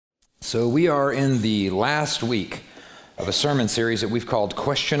So we are in the last week of a sermon series that we've called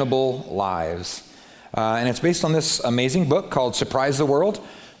Questionable Lives. And it's based on this amazing book called Surprise the World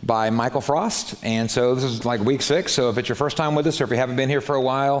by Michael Frost. And so this is like week 6. So if it's your first time with us or if you haven't been here for a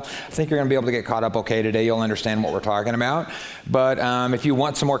while, I think you're going to be able to get caught up okay today. You'll understand what we're talking about. But if you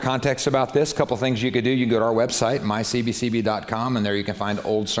want some more context about this, a couple things you could do. You can go to our website, mycbcb.com, and there you can find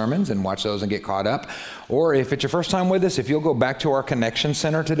old sermons and watch those and get caught up. Or if it's your first time with us, if you'll go back to our Connection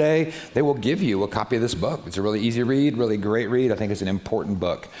Center today, they will give you a copy of this book. It's a really easy read, really great read. I think it's an important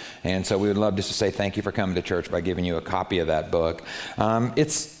book. And so we would love just to say thank you for coming to church by giving you a copy of that book.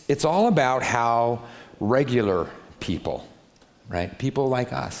 It's all about how regular people, right? People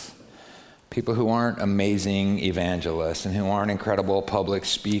like us, people who aren't amazing evangelists and who aren't incredible public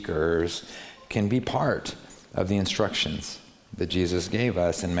speakers can be part of the instructions that Jesus gave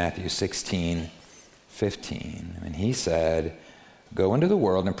us in Matthew 16:15. And he said, go into the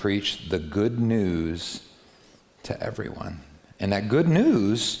world and preach the good news to everyone. And that good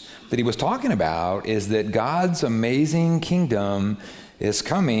news that he was talking about is that God's amazing kingdom is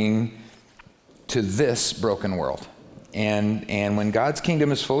coming to this broken world. And when God's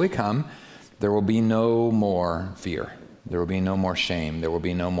kingdom is fully come, there will be no more fear. There will be no more shame. There will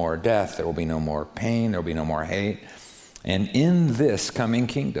be no more death. There will be no more pain. There will be no more hate. And in this coming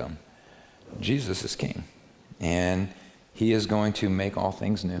kingdom, Jesus is king. And he is going to make all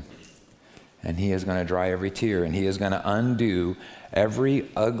things new. And he is going to dry every tear. And he is going to undo every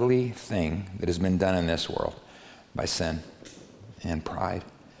ugly thing that has been done in this world by sin and pride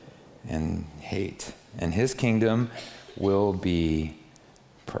and hate. And his kingdom will be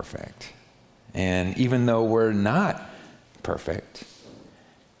perfect. And even though we're not perfect,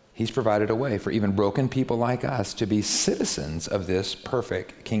 he's provided a way for even broken people like us to be citizens of this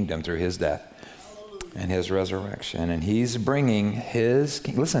perfect kingdom through his death and his resurrection. And he's bringing his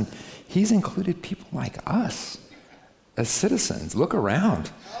kingdom. Listen, he's included people like us as citizens. Look around.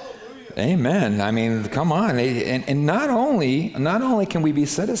 Amen. I mean, come on. And not only can we be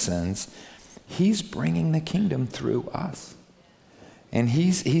citizens, he's bringing the kingdom through us. And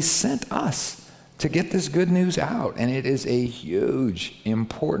he's sent us to get this good news out. And it is a huge,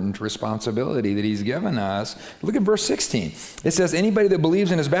 important responsibility that he's given us. Look at verse 16. It says, anybody that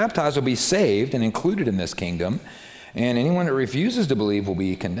believes and is baptized will be saved and included in this kingdom. And anyone that refuses to believe will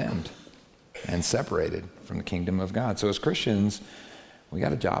be condemned and separated from the kingdom of God. So as Christians, we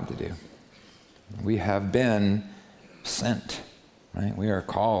got a job to do. We have been sent, right? We are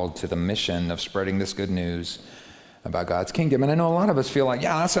called to the mission of spreading this good news about God's kingdom. And I know a lot of us feel like,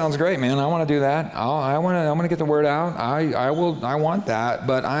 yeah, that sounds great, man. I want to do that. I want to get the word out. I want that,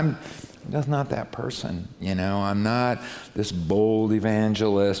 but I'm just not that person. You know, I'm not this bold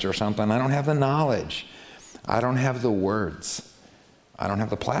evangelist or something. I don't have the knowledge. I don't have the words. I don't have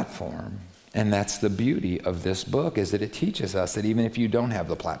the platform. And that's the beauty of this book, is that it teaches us that even if you don't have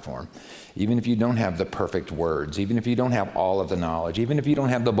the platform, even if you don't have the perfect words, even if you don't have all of the knowledge, even if you don't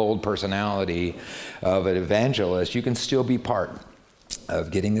have the bold personality of an evangelist, you can still be part of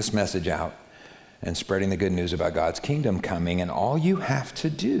getting this message out and spreading the good news about God's kingdom coming. And all you have to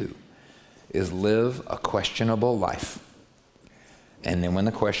do is live a questionable life. And then when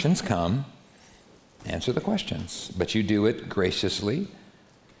the questions come, answer the questions. But you do it graciously,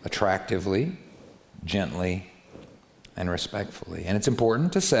 attractively, gently, and respectfully. And it's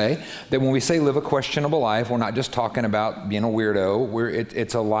important to say that when we say live a questionable life, we're not just talking about being a weirdo.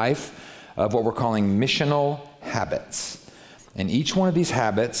 It's a life of what we're calling missional habits. And each one of these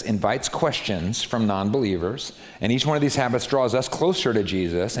habits invites questions from non-believers. And each one of these habits draws us closer to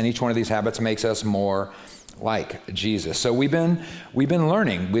Jesus. And each one of these habits makes us more like Jesus. So we've been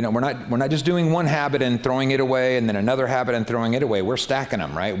learning. We're not just doing one habit and throwing it away and then another habit and throwing it away. We're stacking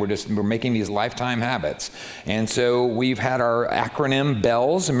them, right? We're making these lifetime habits. And so we've had our acronym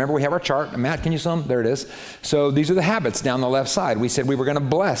BELLS. Remember, we have our chart. Matt, can you show them? There it is. So these are the habits down the left side. We said we were going to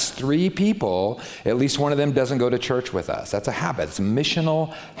bless 3 people. At least one of them doesn't go to church with us. That's a habit. It's a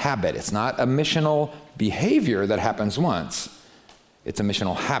missional habit. It's not a missional behavior that happens once. It's a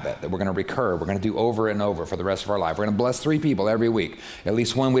missional habit that we're going to recur. We're going to do over and over for the rest of our life. We're going to bless 3 people every week. At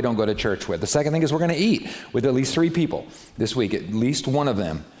least one we don't go to church with. The second thing is we're going to eat with at least 3 people this week. At least one of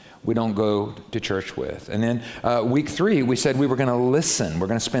them we don't go to church with. And then week 3, we said we were going to listen. We're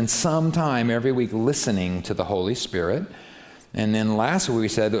going to spend some time every week listening to the Holy Spirit. And then last week we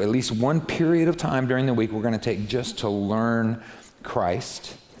said at least one period of time during the week we're going to take just to learn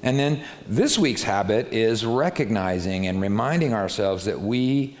Christ. And then this week's habit is recognizing and reminding ourselves that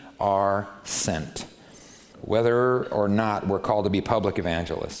we are sent. Whether or not we're called to be public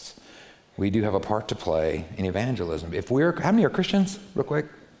evangelists, we do have a part to play in evangelism. How many are Christians, real quick?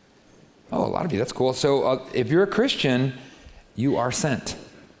 Oh, a lot of you, that's cool. So if you're a Christian, you are sent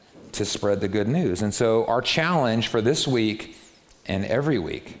to spread the good news. And so our challenge for this week and every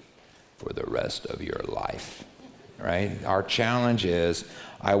week for the rest of your life, right? Our challenge is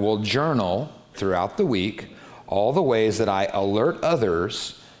I will journal throughout the week all the ways that I alert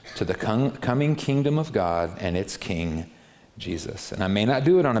others to the coming kingdom of God and its King, Jesus. And I may not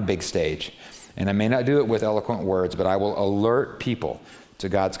do it on a big stage, and I may not do it with eloquent words, but I will alert people to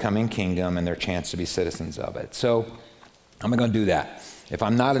God's coming kingdom and their chance to be citizens of it. So I'm going to do that. If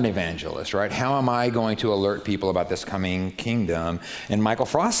I'm not an evangelist, right, how am I going to alert people about this coming kingdom? And Michael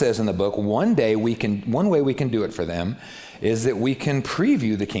Frost says in the book, one way we can do it for them is that we can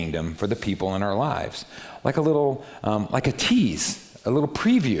preview the kingdom for the people in our lives. Like a little, like a tease, a little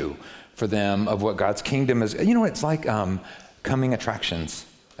preview for them of what God's kingdom is. You know, it's like coming attractions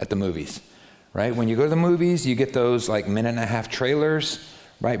at the movies, right? When you go to the movies, you get those like minute-and-a-half trailers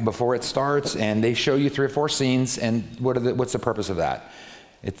right before it starts, and they show you 3 or 4 scenes, and what's the purpose of that?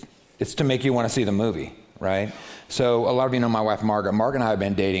 It's to make you want to see the movie, right? So a lot of you know my wife, Margaret. Margaret and I have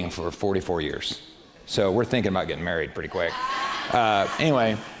been dating for 44 years. So we're thinking about getting married pretty quick.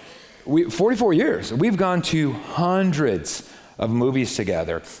 Anyway, 44 years. We've gone to hundreds of movies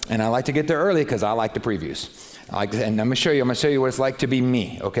together, and I like to get there early because I like the previews. And I'm going to show you what it's like to be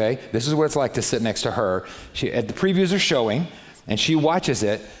me, okay? This is what it's like to sit next to her. The previews are showing, and she watches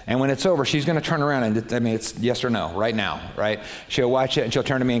it, and when it's over, she's going to turn around and, it's yes or no, right now, right? She'll watch it, and she'll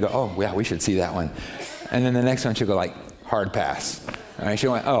turn to me and go, oh, yeah, we should see that one. And then the next one, she'll go like, hard pass. All right,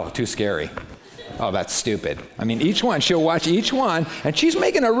 she'll go, oh, too scary. Oh, that's stupid. She'll watch each one, and she's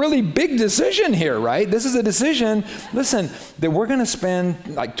making a really big decision here, right? This is a decision, listen, that we're going to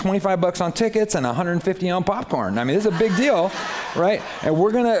spend like $25 on tickets and $150 on popcorn. This is a big deal, right? And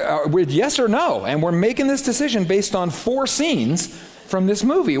we're going to, with yes or no, and we're making this decision based on 4 scenes from this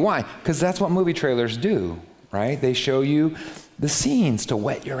movie. Why? Because that's what movie trailers do, right? They show you the scenes to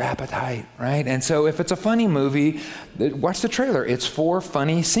whet your appetite, right? And so if it's a funny movie, watch the trailer. It's 4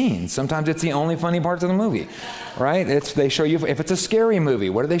 funny scenes. Sometimes it's the only funny parts of the movie, right? They show you, if it's a scary movie,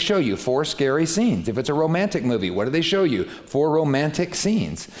 what do they show you? 4 scary scenes. If it's a romantic movie, what do they show you? 4 romantic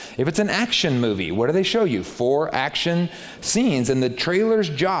scenes. If it's an action movie, what do they show you? 4 action scenes. And the trailer's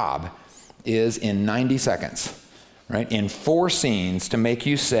job is in 90 seconds, right? In 4 scenes to make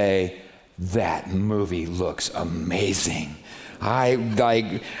you say, that movie looks amazing.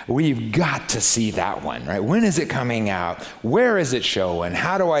 We've got to see that one, right? When is it coming out? Where is it showing?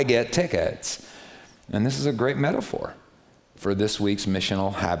 How do I get tickets? And this is a great metaphor for this week's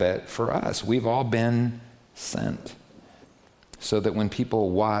missional habit for us. We've all been sent so that when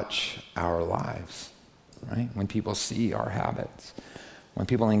people watch our lives, right? When people see our habits, when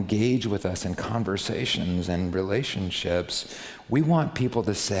people engage with us in conversations and relationships, we want people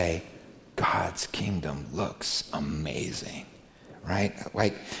to say, God's kingdom looks amazing. Right?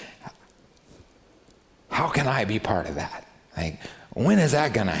 Like, how can I be part of that? Like, when is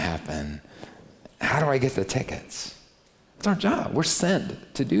that going to happen? How do I get the tickets? It's our job. We're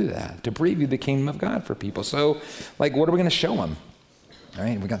sent to do that, to preview the kingdom of God for people. So, like, what are we going to show them? All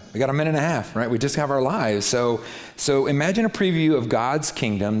right, we got a minute and a half, right? We just have our lives. So imagine a preview of God's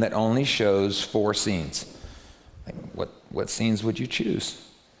kingdom that only shows 4 scenes. Like, what scenes would you choose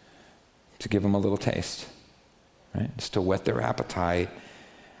to give them a little taste? Right? Just to whet their appetite,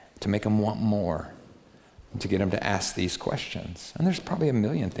 to make them want more, and to get them to ask these questions. And there's probably a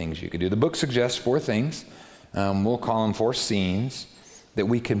million things you could do. The book suggests 4 things. We'll call them 4 scenes that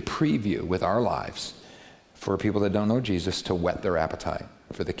we can preview with our lives for people that don't know Jesus to whet their appetite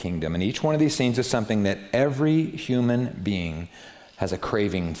for the kingdom. And each one of these scenes is something that every human being has a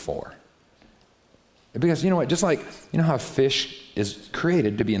craving for. Because you know what? Just like, you know how a fish is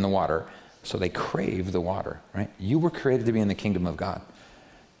created to be in the water, so they crave the water, right? You were created to be in the kingdom of God.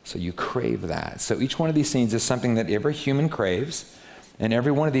 So you crave that. So each one of these scenes is something that every human craves. And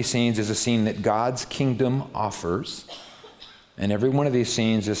every one of these scenes is a scene that God's kingdom offers. And every one of these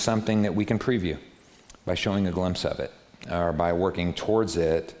scenes is something that we can preview by showing a glimpse of it or by working towards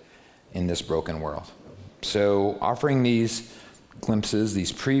it in this broken world. So offering these glimpses,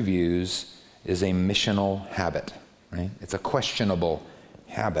 these previews, is a missional habit, right? It's a questionable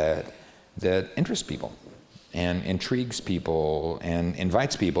habit that interests people and intrigues people and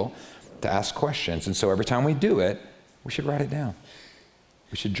invites people to ask questions. And so every time we do it, we should write it down.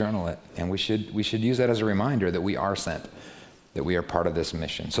 We should journal it. And we should use that as a reminder that we are sent, that we are part of this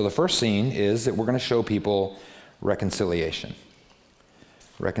mission. So the first scene is that we're going to show people reconciliation.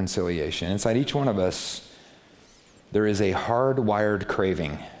 Reconciliation. Inside each one of us, there is a hardwired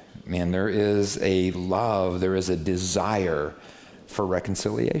craving. Man, there is a love, there is a desire for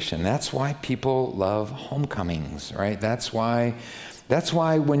reconciliation. That's why people love homecomings, right? That's why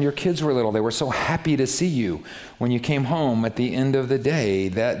when your kids were little, they were so happy to see you when you came home at the end of the day.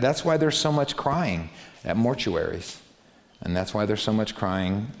 That's why there's so much crying at mortuaries. And that's why there's so much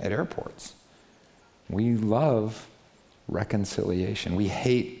crying at airports. We love reconciliation. We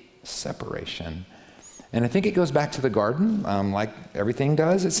hate separation. And I think it goes back to the garden, like everything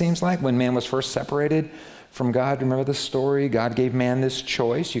does, it seems like. When man was first separated from God, remember the story? God gave man this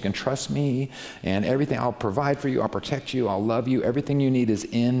choice. You can trust me and everything. I'll provide for you. I'll protect you. I'll love you. Everything you need is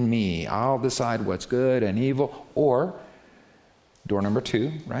in me. I'll decide what's good and evil. Or, door number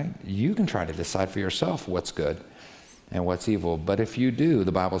 2, right? You can try to decide for yourself what's good and what's evil. But if you do,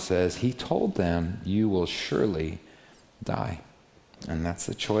 the Bible says, he told them, you will surely die. And that's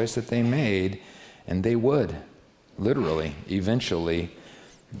the choice that they made. And they would, literally, eventually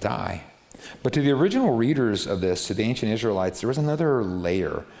die. But to the original readers of this, to the ancient Israelites, there was another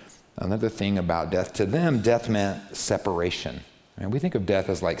layer, another thing about death. To them, death meant separation. And we think of death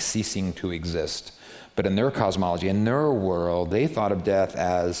as like ceasing to exist. But in their cosmology, in their world, they thought of death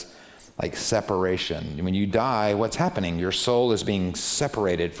as like separation. When you die, what's happening? Your soul is being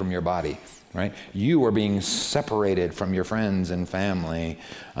separated from your body. Right? You are being separated from your friends and family.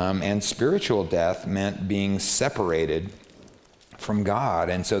 And spiritual death meant being separated from God.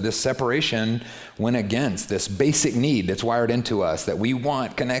 And so this separation went against this basic need that's wired into us, that we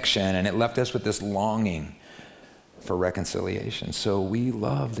want connection, and it left us with this longing for reconciliation. So we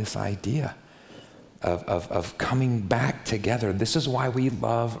love this idea of coming back together. This is why we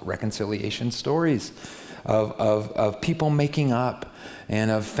love reconciliation stories of people making up, and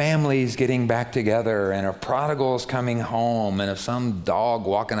of families getting back together, and of prodigals coming home, and of some dog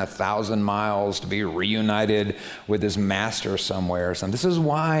walking 1,000 miles to be reunited with his master somewhere. This is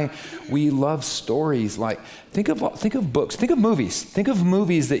why we love stories. Like, think of books, think of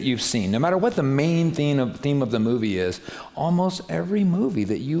movies that you've seen. No matter what the main theme of the movie is, almost every movie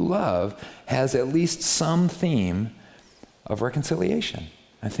that you love has at least some theme of reconciliation.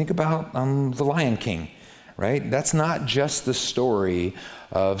 And think about The Lion King. Right? That's not just the story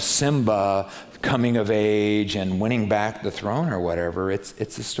of Simba coming of age and winning back the throne or whatever. It's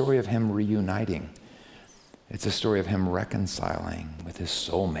the story of him reuniting. It's a story of him reconciling with his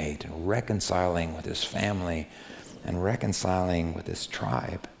soulmate, reconciling with his family, and reconciling with his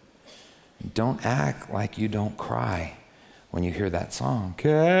tribe. Don't act like you don't cry when you hear that song.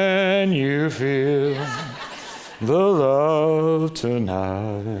 Can you feel the love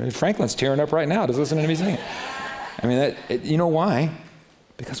tonight? Franklin's tearing up right now just listening to me sing. I mean, you know why?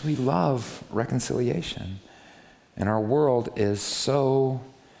 Because we love reconciliation. And our world is so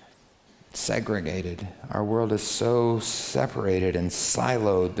segregated. Our world is so separated and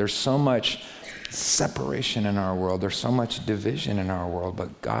siloed. There's so much separation in our world. There's so much division in our world.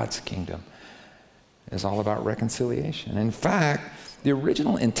 But God's kingdom is all about reconciliation. In fact, the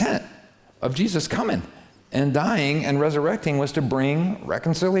original intent of Jesus coming and dying and resurrecting was to bring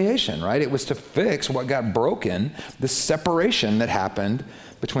reconciliation, right? It was to fix what got broken, the separation that happened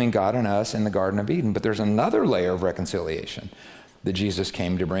between God and us in the Garden of Eden. But there's another layer of reconciliation that Jesus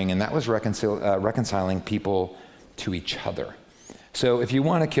came to bring, and that was reconciling people to each other. So if you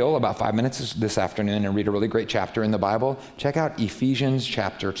want to kill about 5 minutes this afternoon and read a really great chapter in the Bible, check out Ephesians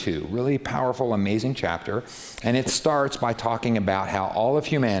chapter 2. Really powerful, amazing chapter. And it starts by talking about how all of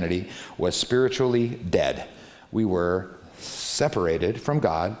humanity was spiritually dead. We were separated from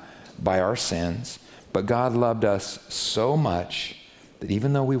God by our sins, but God loved us so much that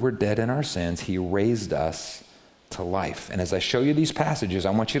even though we were dead in our sins, he raised us to life. And as I show you these passages, I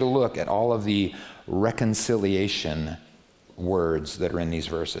want you to look at all of the reconciliation words that are in these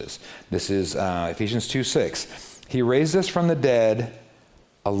verses. This is Ephesians 2:6. He raised us from the dead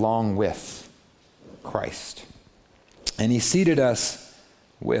along with Christ, and he seated us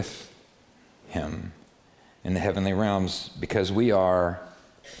with him in the heavenly realms because we are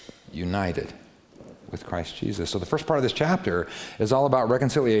united with Christ Jesus. So the first part of this chapter is all about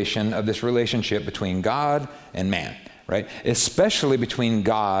reconciliation of this relationship between God and man, right? Especially between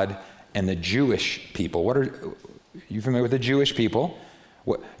God and the Jewish people. What are you familiar with the Jewish people?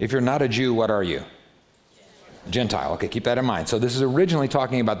 If you're not a Jew, what are you? Gentile. Okay, keep that in mind. So this is originally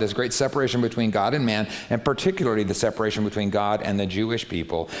talking about this great separation between God and man, and particularly the separation between God and the Jewish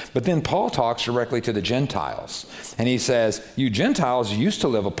people. But then Paul talks directly to the Gentiles. And he says, you Gentiles used to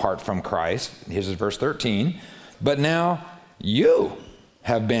live apart from Christ. Here's verse 13. But now you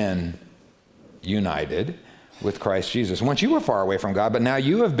have been united with Christ Jesus. Once you were far away from God, but now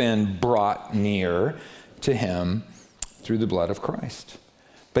you have been brought near to him through the blood of Christ.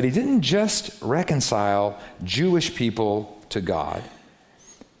 But he didn't just reconcile Jewish people to God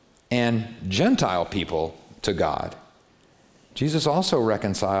and Gentile people to God, Jesus also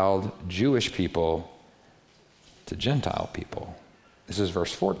reconciled Jewish people to Gentile people. This is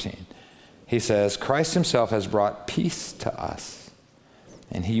verse 14. He says, Christ himself has brought peace to us,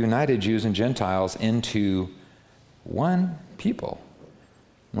 and he united Jews and Gentiles into one people.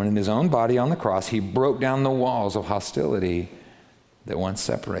 When in his own body on the cross, he broke down the walls of hostility that once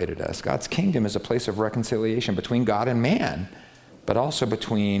separated us. God's kingdom is a place of reconciliation between God and man, but also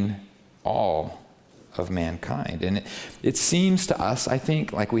between all of mankind. And it seems to us, I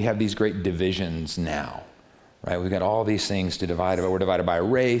think, like we have these great divisions now. Right? We've got all these things to divide about. We're divided by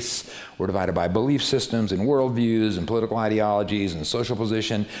race. We're divided by belief systems and worldviews and political ideologies and social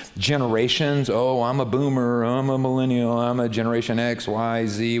position. Generations. Oh, I'm a boomer. I'm a millennial. I'm a Generation X, Y,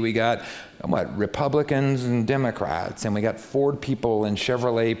 Z. We got, Republicans and Democrats. And we got Ford people and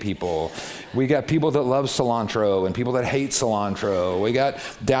Chevrolet people. We got people that love cilantro and people that hate cilantro. We got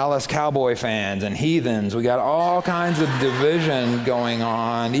Dallas Cowboy fans and heathens. We got all kinds of division going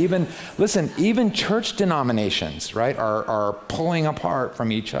on. Even church denominations, right, are pulling apart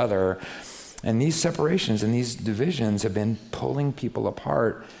from each other. And these separations and these divisions have been pulling people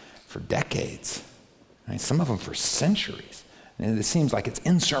apart for decades. Right? Some of them for centuries. And it seems like it's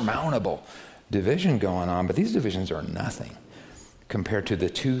insurmountable division going on, but these divisions are nothing compared to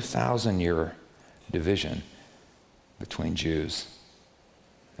the 2,000-year division between Jews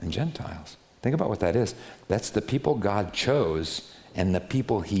and Gentiles. Think about what that is. That's the people God chose and the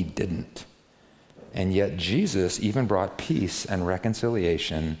people he didn't. And yet Jesus even brought peace and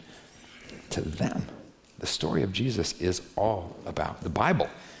reconciliation to them. The story of Jesus is all about, the Bible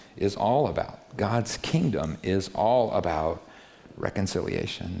is all about, God's kingdom is all about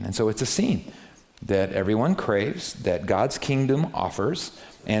reconciliation. And so it's a scene that everyone craves, that God's kingdom offers.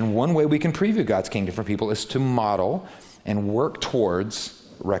 And one way we can preview God's kingdom for people is to model and work towards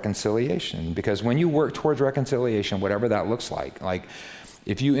reconciliation. Because when you work towards reconciliation, whatever that looks like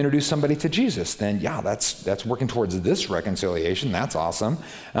if you introduce somebody to Jesus, then that's working towards this reconciliation. That's awesome.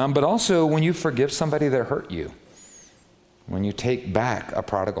 But also when you forgive somebody that hurt you, when you take back a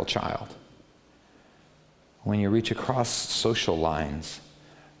prodigal child, when you reach across social lines,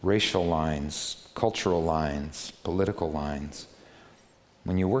 racial lines, cultural lines, political lines,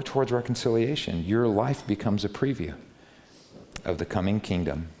 when you work towards reconciliation, your life becomes a preview of the coming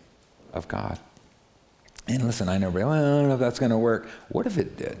kingdom of God. And listen, I know, I don't know if that's going to work. What if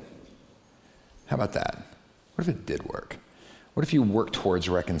it did? How about that? What if it did work? What if you worked towards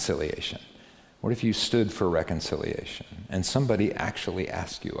reconciliation? What if you stood for reconciliation and somebody actually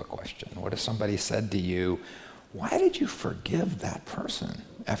asked you a question? What if somebody said to you, why did you forgive that person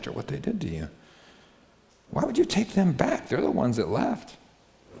after what they did to you? Why would you take them back? They're the ones that left.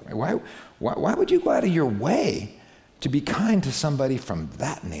 Why would you go out of your way to be kind to somebody from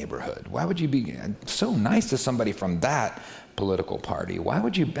that neighborhood? Why would you be so nice to somebody from that political party? Why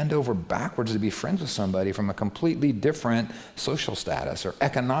would you bend over backwards to be friends with somebody from a completely different social status or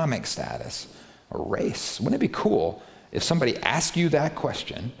economic status or race? Wouldn't it be cool if somebody asked you that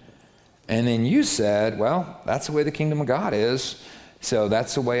question and then you said, well, that's the way the kingdom of God is, so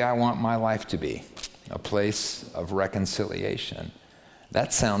that's the way I want my life to be, a place of reconciliation.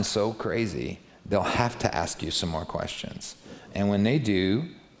 That sounds so crazy. They'll have to ask you some more questions. And when they do,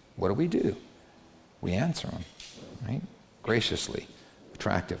 what do? We answer them, right? Graciously,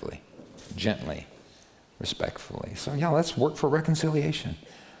 attractively, gently, respectfully. So let's work for reconciliation.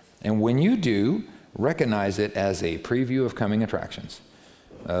 And when you do, recognize it as a preview of coming attractions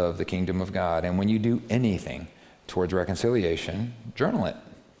of the kingdom of God. And when you do anything towards reconciliation, journal it,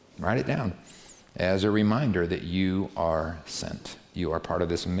 write it down as a reminder that you are sent. You are part of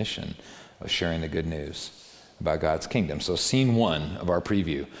this mission of sharing the good news about God's kingdom. So scene 1 of our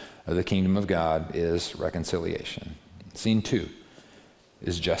preview of the kingdom of God is reconciliation. Scene 2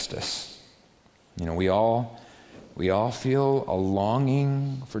 is justice. We all feel a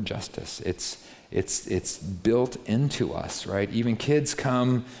longing for justice. It's built into us, right? Even kids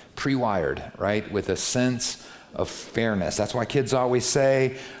come pre-wired, right, with a sense of fairness. That's why kids always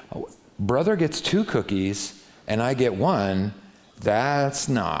say, brother gets 2 cookies and I get 1. That's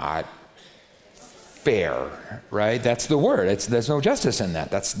not fair, right? That's the word. There's no justice in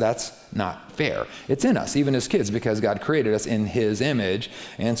that. That's not fair. It's in us, even as kids, because God created us in his image.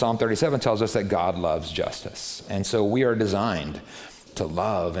 And Psalm 37 tells us that God loves justice. And so we are designed to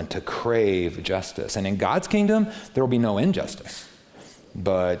love and to crave justice. And in God's kingdom, there will be no injustice.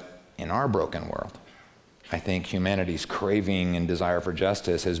 But in our broken world, I think humanity's craving and desire for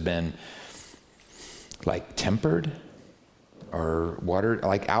justice has been tempered or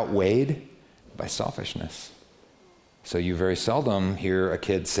outweighed by selfishness So you very seldom hear a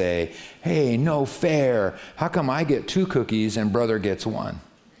kid say, hey, no fair. How come I get 2 cookies and brother gets 1?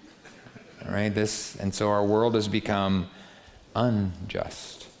 All right, and so our world has become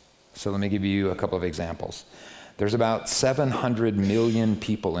unjust. So let me give you a couple of examples. There's about 700 million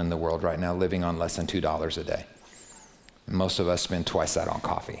people in the world right now living on less than $2 a day. Most of us spend twice that on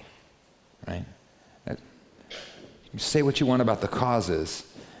coffee, right? You say what you want about the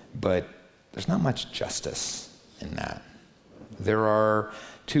causes, but there's not much justice in that. There are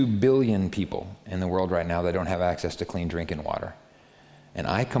 2 billion people in the world right now that don't have access to clean drinking water. And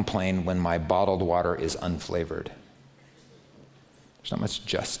I complain when my bottled water is unflavored. There's not much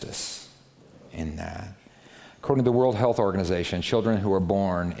justice in that. According to the World Health Organization, children who are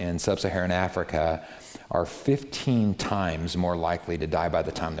born in sub-Saharan Africa are 15 times more likely to die by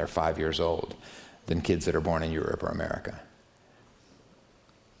the time they're 5 years old than kids that are born in Europe or America.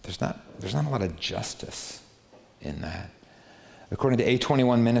 There's not a lot of justice in that. According to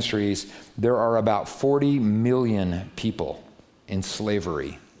A21 Ministries, there are about 40 million people in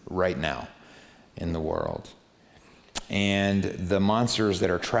slavery right now in the world. And the monsters that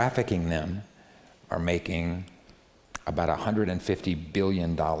are trafficking them are making about $150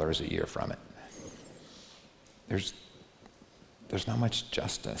 billion a year from it. There's not much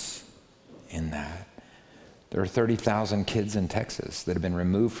justice in that. There are 30,000 kids in Texas that have been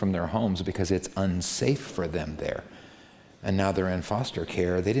removed from their homes because it's unsafe for them there. And now they're in foster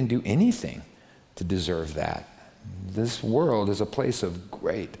care. They didn't do anything to deserve that. This world is a place of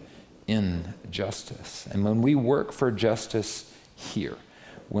great injustice. And when we work for justice here,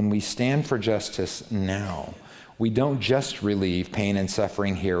 when we stand for justice now, we don't just relieve pain and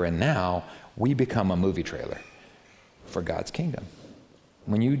suffering here and now, we become a movie trailer for God's kingdom.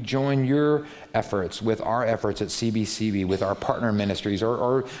 When you join your efforts with our efforts at CBCB, with our partner ministries,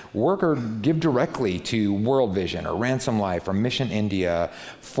 or work or give directly to World Vision or Ransom Life or Mission India,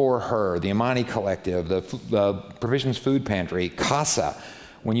 For Her, the Imani Collective, the Provisions Food Pantry, CASA,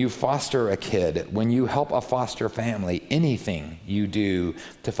 when you foster a kid, when you help a foster family, anything you do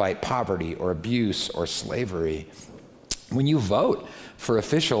to fight poverty or abuse or slavery, when you vote for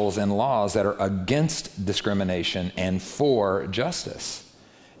officials and laws that are against discrimination and for justice,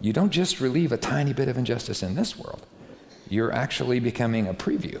 you don't just relieve a tiny bit of injustice in this world. You're actually becoming a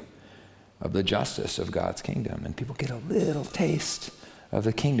preview of the justice of God's kingdom. And people get a little taste of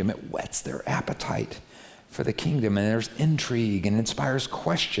the kingdom. It whets their appetite for the kingdom. And there's intrigue and inspires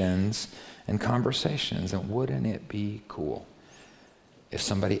questions and conversations. And wouldn't it be cool if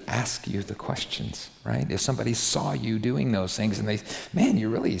somebody asked you the questions, right? If somebody saw you doing those things and they, man, you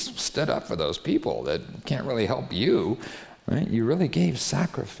really stood up for those people that can't really help you, right? You really gave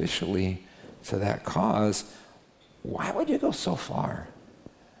sacrificially to that cause. Why would you go so far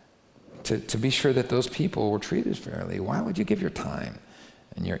to be sure that those people were treated fairly? Why would you give your time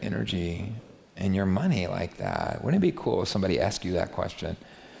and your energy and your money like that? Wouldn't it be cool if somebody asked you that question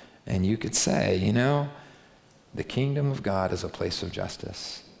and you could say, you know, the kingdom of God is a place of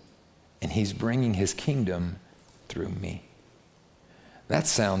justice, and he's bringing his kingdom through me. That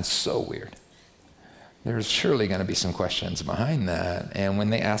sounds so weird. There's surely going to be some questions behind that. And when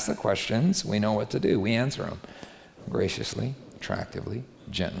they ask the questions, we know what to do. We answer them graciously, attractively,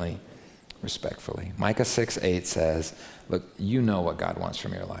 gently, respectfully. Micah 6:8 says, look, you know what God wants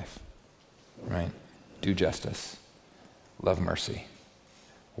from your life, right? Do justice, love mercy,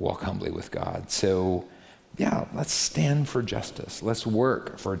 walk humbly with God. So, yeah, let's stand for justice. Let's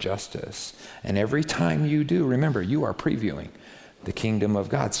work for justice. And every time you do, remember, you are previewing the kingdom of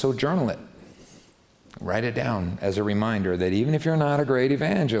God. So journal it. Write it down as a reminder that even if you're not a great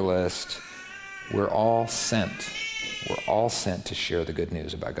evangelist, we're all sent. We're all sent to share the good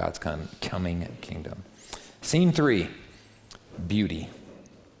news about God's coming kingdom. Scene 3, beauty.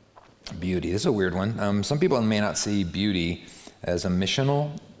 Beauty. This is a weird one. Some people may not see beauty as a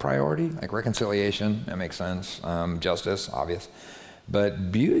missional priority, like reconciliation, that makes sense. Justice, obvious.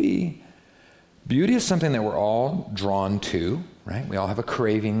 But beauty is something that we're all drawn to, right? We all have a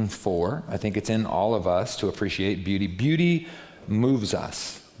craving for. I think it's in all of us to appreciate beauty. Beauty moves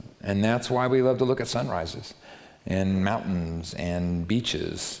us. And that's why we love to look at sunrises and mountains and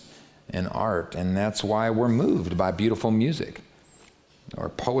beaches and art. And that's why we're moved by beautiful music or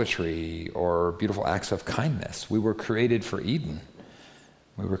poetry or beautiful acts of kindness. We were created for Eden.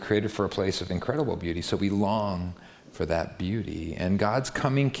 We were created for a place of incredible beauty, so we long for that beauty. And God's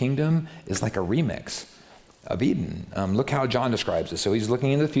coming kingdom is like a remix of Eden. Look how John describes it. So he's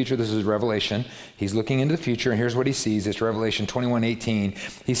looking into the future. This is Revelation. He's looking into the future, and here's what he sees. It's Revelation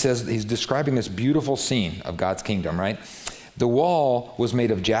 21:18. He says, he's describing this beautiful scene of God's kingdom, right? The wall was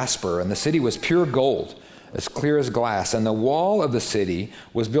made of jasper, and the city was pure gold. as clear as glass. And the wall of the city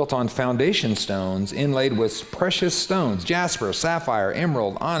was built on foundation stones inlaid with precious stones, jasper, sapphire,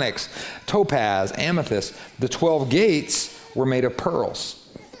 emerald, onyx, topaz, amethyst. The 12 gates were made of pearls,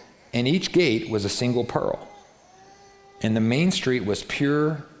 and each gate was a single pearl. And the main street was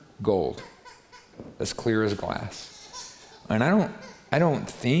pure gold, as clear as glass. And I don't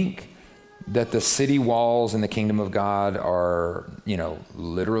think that the city walls in the kingdom of God are,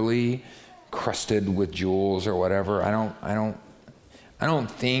 literally crusted with jewels or whatever. I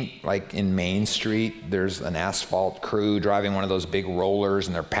don't think like in Main Street there's an asphalt crew driving one of those big rollers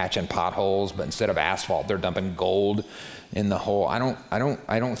and they're patching potholes, but instead of asphalt they're dumping gold in the hole. I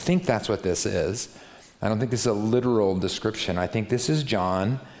don't think that's what this is. I don't think this is a literal description. I think this is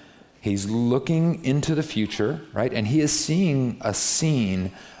John. He's looking into the future, right? And he is seeing a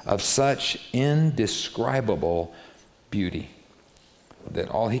scene of such indescribable beauty that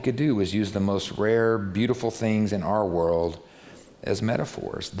all he could do was use the most rare, beautiful things in our world as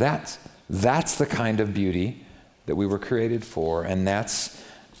metaphors. That's the kind of beauty that we were created for, and that's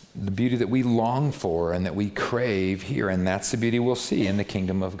the beauty that we long for and that we crave here, and that's the beauty we'll see in the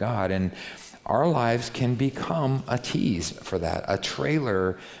kingdom of God. And our lives can become a tease for that, a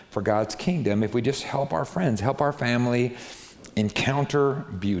trailer for God's kingdom if we just help our friends, help our family encounter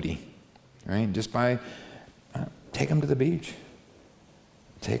beauty, right? Just by take them to the beach,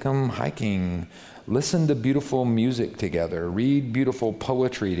 take them hiking, listen to beautiful music together, read beautiful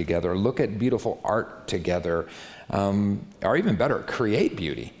poetry together, look at beautiful art together, or even better, create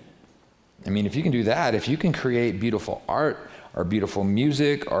beauty. I mean, if you can do that, if you can create beautiful art or beautiful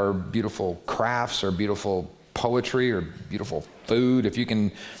music or beautiful crafts or beautiful poetry or beautiful food, if you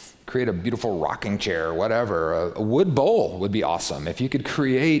can create a beautiful rocking chair or whatever, a wood bowl would be awesome. If you could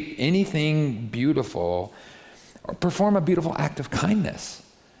create anything beautiful or perform a beautiful act of kindness,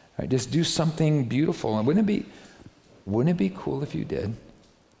 right? Just do something beautiful. And wouldn't it be cool if you did?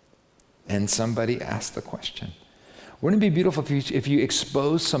 And somebody asked the question. Wouldn't it be beautiful if you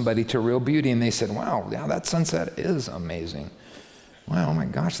exposed somebody to real beauty and they said, wow, yeah, that sunset is amazing. Wow, oh my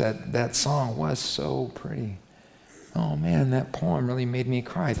gosh, that song was so pretty. Oh man, that poem really made me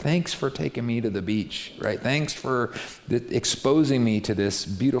cry. Thanks for taking me to the beach, right? Thanks for exposing me to this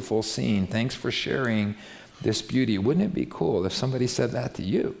beautiful scene. Thanks for sharing this beauty. Wouldn't it be cool if somebody said that to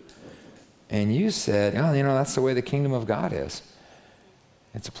you? And you said, oh, that's the way the kingdom of God is.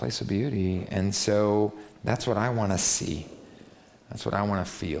 It's a place of beauty. And so that's what I want to see. That's what I want to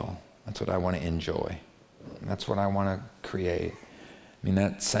feel. That's what I want to enjoy. That's what I want to create. I mean,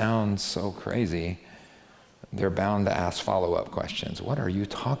 that sounds so crazy. They're bound to ask follow-up questions. What are you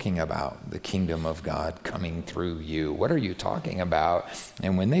talking about? The kingdom of God coming through you. What are you talking about?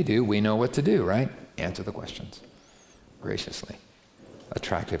 And when they do, we know what to do, right? Answer the questions graciously,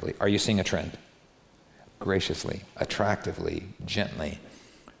 attractively. Are you seeing a trend? Graciously, attractively, gently,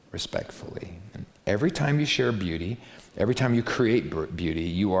 respectfully. And every time you share beauty, every time you create beauty,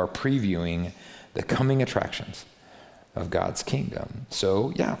 you are previewing the coming attractions of God's kingdom.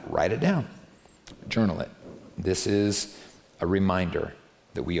 So yeah, write it down. Journal it. This is a reminder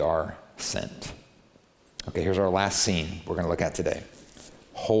that we are sent. Okay, here's our last scene we're going to look at today.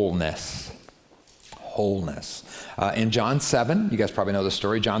 Wholeness. Wholeness. In John 7, you guys probably know the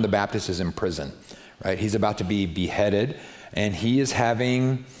story, John the Baptist is in prison, right? He's about to be beheaded, and he is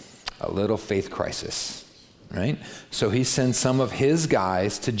having a little faith crisis, right? So he sends some of his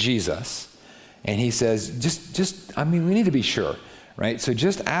guys to Jesus, and he says, we need to be sure, right? So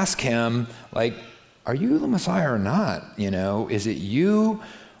just ask him, are you the Messiah or not? Is it you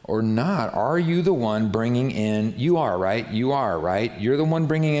or not? Are you the one bringing in, you are, right? You are, right? You're the one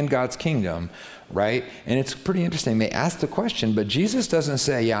bringing in God's kingdom, right? And it's pretty interesting. They ask the question, but Jesus doesn't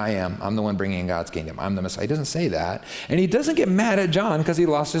say, yeah, I am. I'm the one bringing in God's kingdom. I'm the Messiah. He doesn't say that. And he doesn't get mad at John because he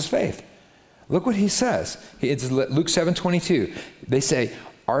lost his faith. Look what he says. It's Luke 7:22. They say,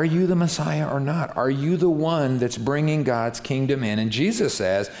 are you the Messiah or not? Are you the one that's bringing God's kingdom in? And Jesus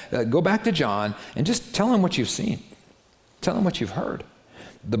says, go back to John and just tell him what you've seen. Tell him what you've heard.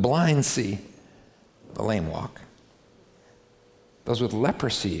 The blind see, the lame walk. Those with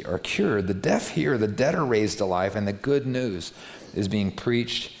leprosy are cured. The deaf hear, the dead are raised to life, and the good news is being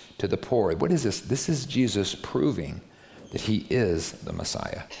preached to the poor. What is this? This is Jesus proving that he is the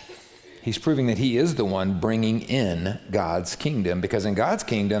Messiah. He's proving that he is the one bringing in God's kingdom, because in God's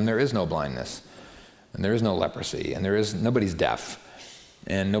kingdom, there is no blindness, and there is no leprosy, and nobody's deaf,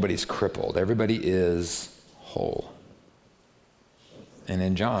 and nobody's crippled. Everybody is whole. And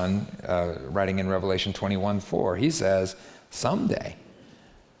in John, writing in Revelation 21:4, he says, someday,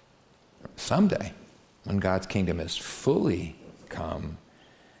 when God's kingdom is fully come,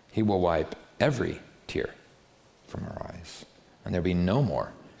 he will wipe every tear from our eyes. And there'll be no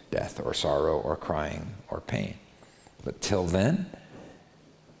more death or sorrow or crying or pain. But till then,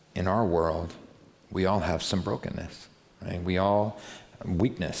 in our world, we all have some brokenness, right? We all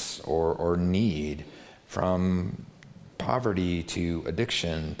weakness or need, from poverty to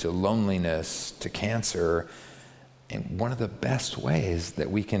addiction to loneliness to cancer. And one of the best ways that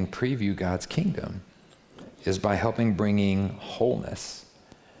we can preview God's kingdom is by helping bringing wholeness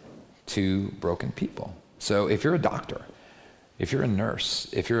to broken people. So if you're a doctor, if you're a nurse,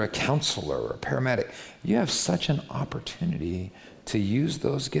 if you're a counselor or a paramedic, you have such an opportunity to use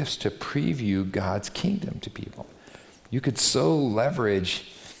those gifts to preview God's kingdom to people. You could so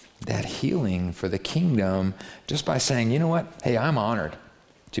leverage that healing for the kingdom just by saying, you know what? Hey, I'm honored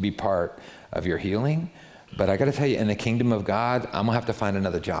to be part of your healing, but I got to tell you, in the kingdom of God, I'm going to have to find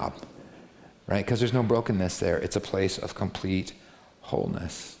another job, right? Because there's no brokenness there. It's a place of complete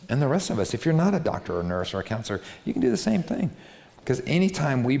wholeness. And the rest of us, if you're not a doctor or a nurse or a counselor, you can do the same thing. Because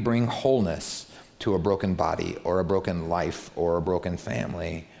anytime we bring wholeness to a broken body or a broken life or a broken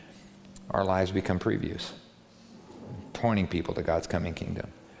family, our lives become previews, pointing people to God's coming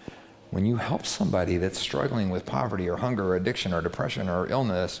kingdom. When you help somebody that's struggling with poverty or hunger or addiction or depression or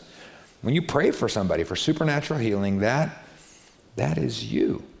illness, when you pray for somebody for supernatural healing, that is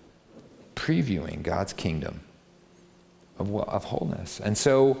you previewing God's kingdom of wholeness. And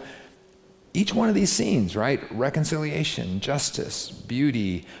so each one of these scenes, right? Reconciliation, justice,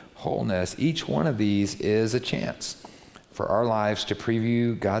 beauty, wholeness, each one of these is a chance for our lives to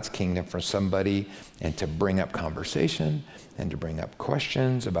preview God's kingdom for somebody and to bring up conversation and to bring up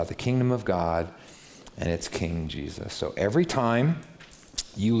questions about the kingdom of God and its King Jesus. So every time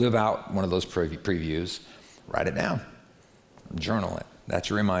you live out one of those previews, write it down, journal it. That's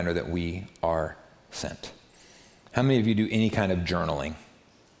your reminder that we are sent. How many of you do any kind of journaling?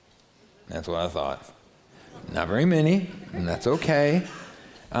 That's what I thought. Not very many, and that's okay.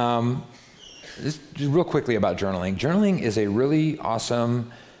 Just real quickly about journaling. Journaling is a really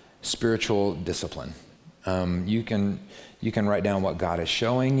awesome spiritual discipline. You can write down what God is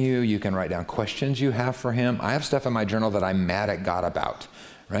showing you. You can write down questions you have for him. I have stuff in my journal that I'm mad at God about,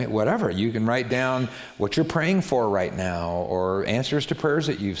 right? Whatever. You can write down what you're praying for right now, or answers to prayers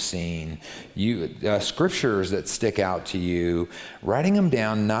that you've seen, scriptures that stick out to you. Writing them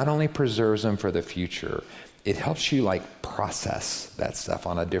down not only preserves them for the future, it helps you process that stuff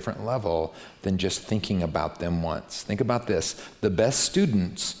on a different level than just thinking about them once. Think about this. The best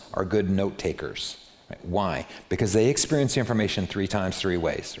students are good note takers. Right? Why? Because they experience the information 3 times 3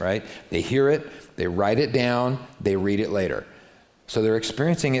 ways, right? They hear it, they write it down, they read it later. So they're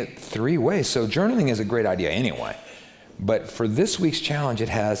experiencing it 3 ways. So journaling is a great idea anyway. But for this week's challenge, it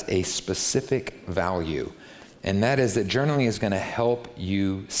has a specific value. And that is that journaling is going to help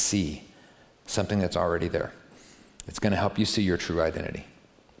you see something that's already there. It's going to help you see your true identity.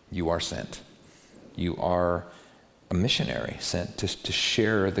 You are sent. You are a missionary sent to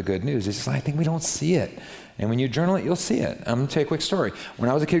share the good news. It's just, I think we don't see it. And when you journal it, you'll see it. I'm going to tell you a quick story. When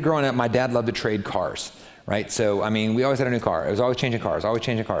I was a kid growing up, my dad loved to trade cars, right? So, we always had a new car. It was always changing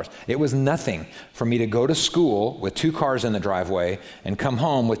cars. It was nothing for me to go to school with 2 cars in the driveway and come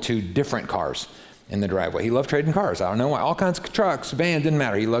home with 2 different cars in the driveway. He loved trading cars. I don't know why. All kinds of trucks, vans, didn't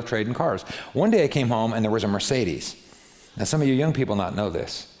matter. He loved trading cars. One day I came home and there was a Mercedes. Now some of you young people not know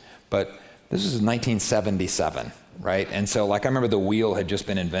this, but this was 1977, right? And so I remember the wheel had just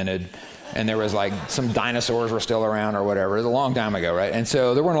been invented and there was some dinosaurs were still around or whatever. It was a long time ago, right? And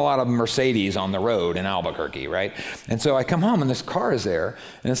so there weren't a lot of Mercedes on the road in Albuquerque, right? And so I come home and this car is there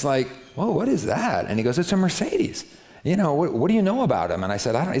and it's whoa, what is that? And he goes, it's a Mercedes. What do you know about him? And I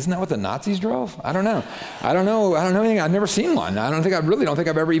said, isn't that what the Nazis drove? I don't know anything. I've never seen one. I really don't think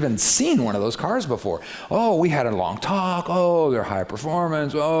I've ever even seen one of those cars before. Oh, we had a long talk. Oh, they're high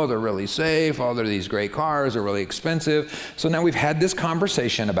performance. Oh, they're really safe. Oh, they're these great cars. They're really expensive. So now we've had this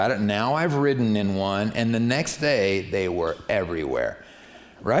conversation about it. Now I've ridden in one, and the next day they were everywhere.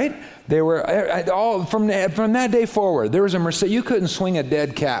 Right? They were all from that day forward. There was a Mercedes. You couldn't swing a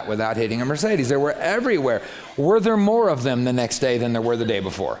dead cat without hitting a Mercedes. They were everywhere. Were there more of them the next day than there were the day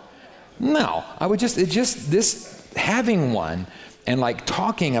before? No. This having one and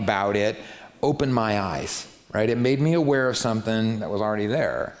talking about it opened my eyes. Right? It made me aware of something that was already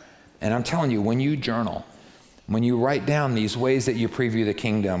there. And I'm telling you, when you journal, when you write down these ways that you preview the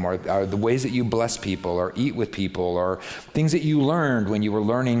kingdom, or the ways that you bless people or eat with people, or things that you learned when you were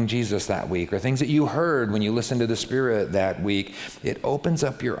learning Jesus that week, or things that you heard when you listened to the Spirit that week, it opens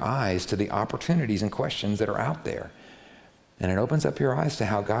up your eyes to the opportunities and questions that are out there. And it opens up your eyes to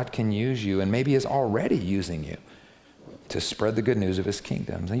how God can use you and maybe is already using you to spread the good news of his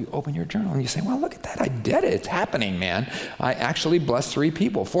kingdom. Then you open your journal and you say, well, look at that. I did it. It's happening, man. I actually blessed 3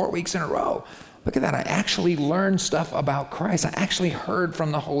 people 4 weeks in a row. Look at that. I actually learned stuff about Christ. I actually heard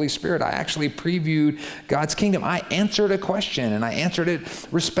from the Holy Spirit. I actually previewed God's kingdom. I answered a question, and I answered it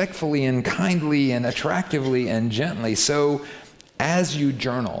respectfully and kindly and attractively and gently. So as you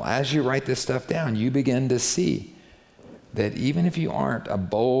journal, as you write this stuff down, you begin to see that even if you aren't a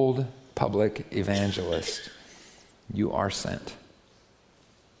bold public evangelist, you are sent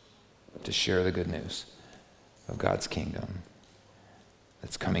to share the good news of God's kingdom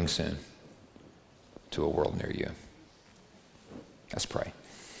that's coming soon to a world near you. Let's pray.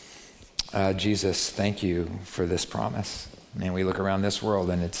 Jesus, thank you for this promise. Man, we look around this world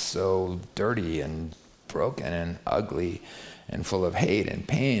and it's so dirty and broken and ugly and full of hate and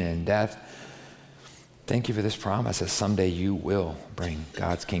pain and death. Thank you for this promise that someday you will bring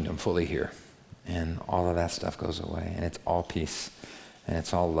God's kingdom fully here, and all of that stuff goes away, and it's all peace, and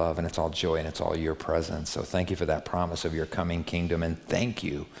it's all love, and it's all joy, and it's all your presence. So thank you for that promise of your coming kingdom, and thank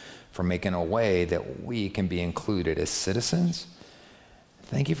you for making a way that we can be included as citizens.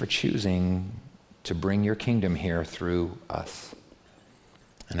 Thank you for choosing to bring your kingdom here through us.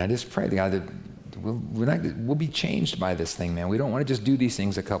 And I just pray, God, that we'll be changed by this thing, man. We don't want to just do these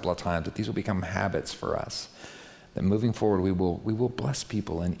things a couple of times, that these will become habits for us. That moving forward, we will bless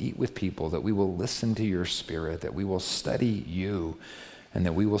people and eat with people, that we will listen to your Spirit, that we will study you, and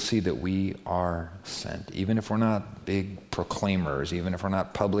that we will see that we are sent. Even if we're not big proclaimers, even if we're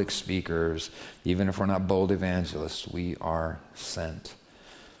not public speakers, even if we're not bold evangelists, we are sent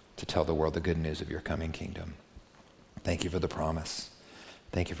to tell the world the good news of your coming kingdom. Thank you for the promise.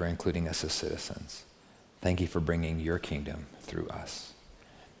 Thank you for including us as citizens. Thank you for bringing your kingdom through us.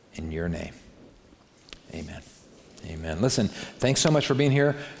 In your name, amen. Amen. Listen, thanks so much for being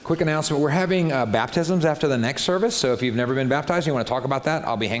here. Quick announcement. We're having baptisms after the next service. So if you've never been baptized, you want to talk about that,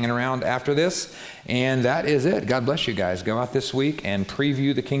 I'll be hanging around after this. And that is it. God bless you guys. Go out this week and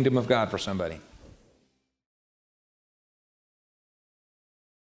preview the kingdom of God for somebody.